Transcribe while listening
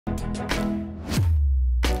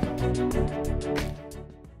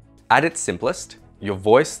At its simplest, your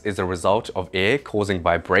voice is a result of air causing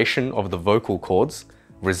vibration of the vocal cords,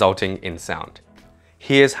 resulting in sound.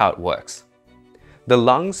 Here's how it works. The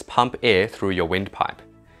lungs pump air through your windpipe,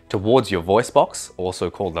 towards your voice box, also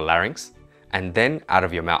called the larynx, and then out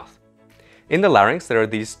of your mouth. In the larynx, there are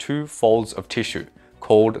these two folds of tissue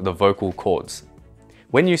called the vocal cords.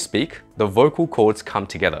 When you speak, the vocal cords come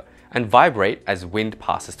together and vibrate as wind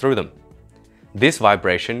passes through them. This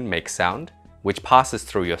vibration makes sound, which passes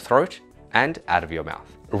through your throat and out of your mouth.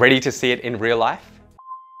 Ready to see it in real life?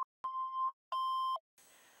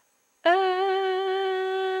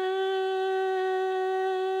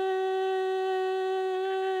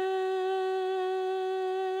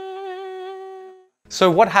 So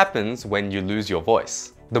what happens when you lose your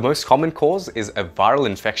voice? The most common cause is a viral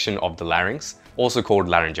infection of the larynx, also called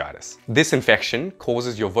laryngitis. This infection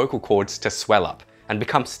causes your vocal cords to swell up and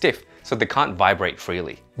become stiff so they can't vibrate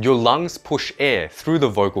freely. Your lungs push air through the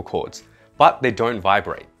vocal cords, but they don't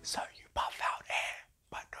vibrate. So you puff out air,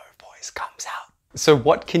 but no voice comes out. So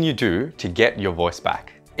what can you do to get your voice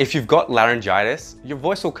back? If you've got laryngitis, your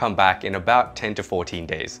voice will come back in about 10 to 14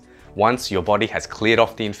 days, once your body has cleared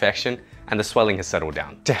off the infection and the swelling has settled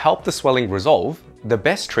down. To help the swelling resolve, the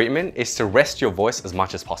best treatment is to rest your voice as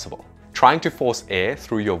much as possible. Trying to force air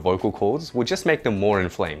through your vocal cords will just make them more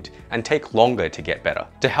inflamed and take longer to get better.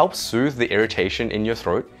 To help soothe the irritation in your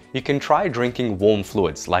throat, you can try drinking warm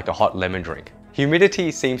fluids like a hot lemon drink.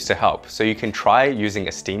 Humidity seems to help, so you can try using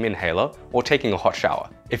a steam inhaler or taking a hot shower.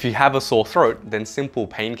 If you have a sore throat, then simple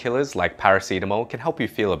painkillers like paracetamol can help you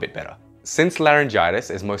feel a bit better. Since laryngitis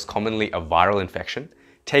is most commonly a viral infection,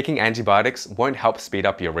 taking antibiotics won't help speed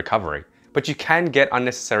up your recovery, but you can get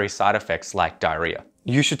unnecessary side effects like diarrhea.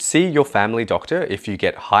 You should see your family doctor if you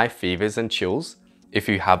get high fevers and chills, if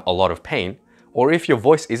you have a lot of pain, or if your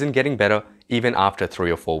voice isn't getting better even after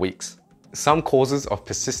 3 or 4 weeks. Some causes of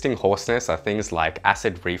persisting hoarseness are things like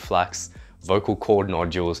acid reflux, vocal cord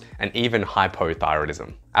nodules, and even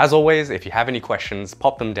hypothyroidism. As always, if you have any questions,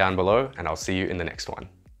 pop them down below and I'll see you in the next one.